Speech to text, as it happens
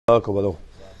Kabbalah.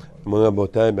 Mona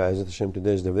Botai, Ba'azat Hashem,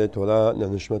 today is the day Torah,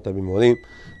 Nanishmat Abimorim,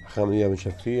 Hamiyah Ben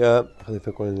Shafia,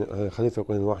 Khalife Kohen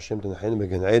Ruach Hashem, Tanahin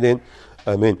Began Eden.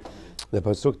 Amen. The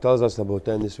Pasuk tells us about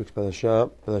in this week's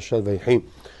Parashat Vayehi.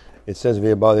 It says,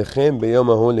 V'yibarechem b'yom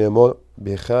ha'hu le'emor,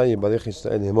 b'cha yibarech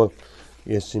Yisrael le'emor,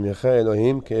 Yesimecha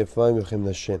Elohim ke'Efraim v'chem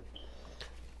Menashe.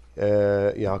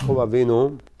 Yaakov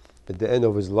Avinu, at the end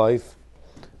of his life,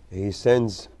 he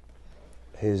sends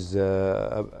his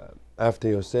after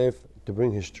Yosef to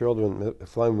bring his children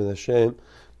Efraim and Menashe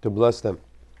to bless them.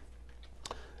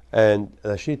 And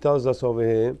she tells us over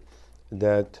here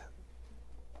that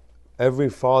every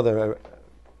father,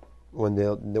 when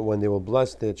they will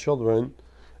bless their children,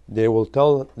 they will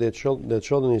tell their children,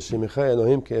 Yishimicha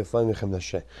Elohim ke'Efraim v'chem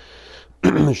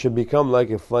Menashe. Should become like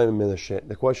Efraim and Menashe.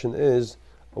 The question is,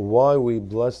 why we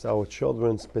bless our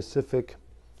children specific,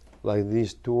 like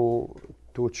these two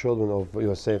children of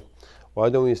Yosef? Why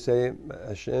don't we say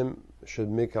Hashem should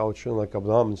make our children like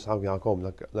Abraham, Yitzhak, Yaakov,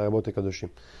 like Abot HaKadoshim?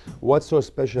 What's so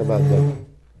special about them?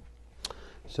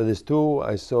 So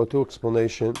I saw two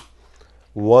explanations.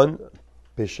 One,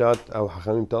 Peshat, our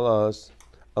Rahamim tell us,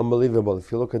 unbelievable.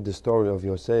 If you look at the story of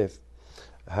Yosef,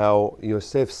 how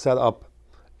Yosef set up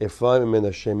Efraim and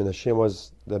Menashe. Menashe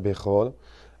was the Bechor,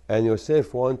 and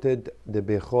Yosef wanted the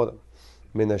Bechor,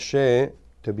 Menashe,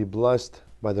 to be blessed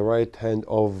by the right hand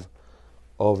of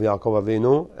Yaakov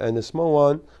Avinu, and the small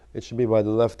one, it should be by the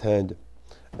left hand.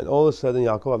 And all of a sudden,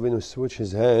 Yaakov Avinu switched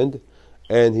his hand,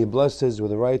 and he blesses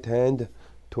with the right hand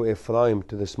to Efraim,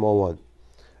 to the small one.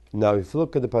 Now, if you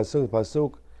look at the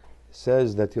Pasuk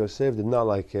says that Yosef did not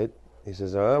like it. He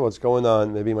says, what's going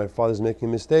on? Maybe my father's making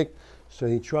a mistake. So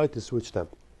he tried to switch them.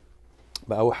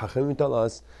 But our Hachamim tell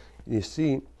us, you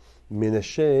see,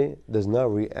 Menashe does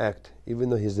not react, even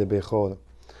though he's the Bechor.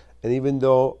 And even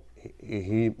though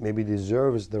he maybe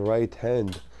deserves the right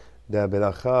hand, the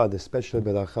beracha, the special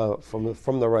beracha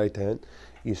from the right hand,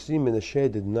 you see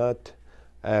Menashe did not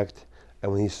act.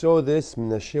 And when he saw this,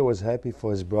 Menashe was happy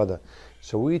for his brother.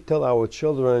 So we tell our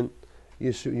children,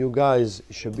 you guys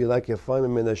should be like Efraim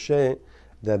and Menashe,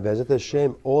 that Be'ezat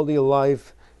Hashem, all your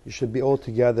life, you should be all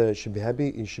together. You should be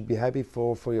happy. You should be happy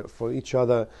for each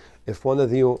other. If one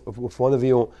of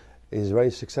you is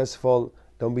very successful,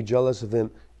 don't be jealous of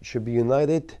him. You should be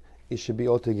united. You should be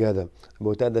all together.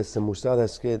 About that, that's the Musar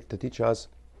Haskell to teach us.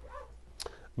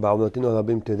 But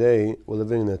today, we're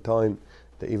living in a time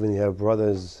that even you have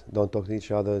brothers don't talk to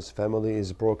each other. His family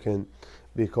is broken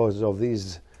because of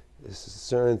these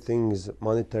certain things,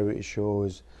 monetary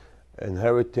issues,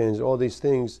 inheritance, all these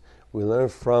things. We learn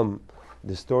from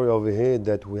the story over here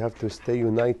that we have to stay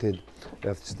united. We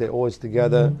have to stay always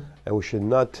together, and we should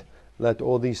not let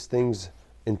all these things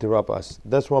interrupt us.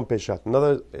 That's one peshat.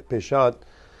 Another peshat,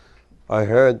 I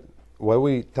heard, why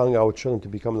we telling our children to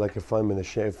become like Efraim and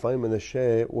Menashe? Efraim and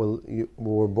Menashe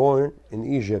were born in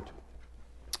Egypt.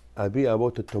 Abi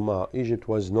Abot Tumah. Egypt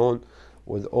was known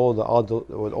with all the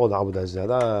Avodah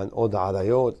Zarah and all the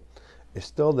Arayot.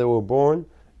 Still, they were born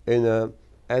in an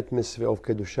atmosphere of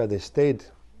Kedusha. They stayed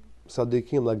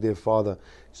Sadiqim like their father.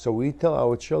 So we tell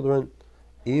our children,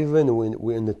 even when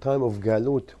we're in the time of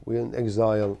Galut, we're in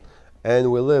exile, and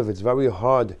we live, it's very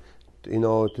hard,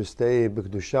 to stay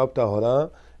B'Kedusha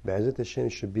Tahora. Be'ezat Hashem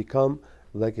should become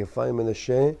like Efraim and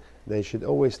Menashe. You should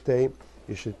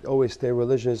always stay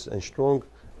religious and strong,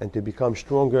 and to become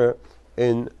stronger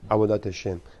in Avodat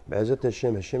Hashem. Be'ezat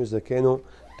Hashem, Hashem is the Kenu,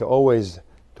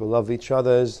 to love each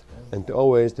others, and to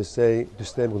stay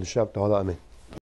B'Kedusha Tahora. Amen.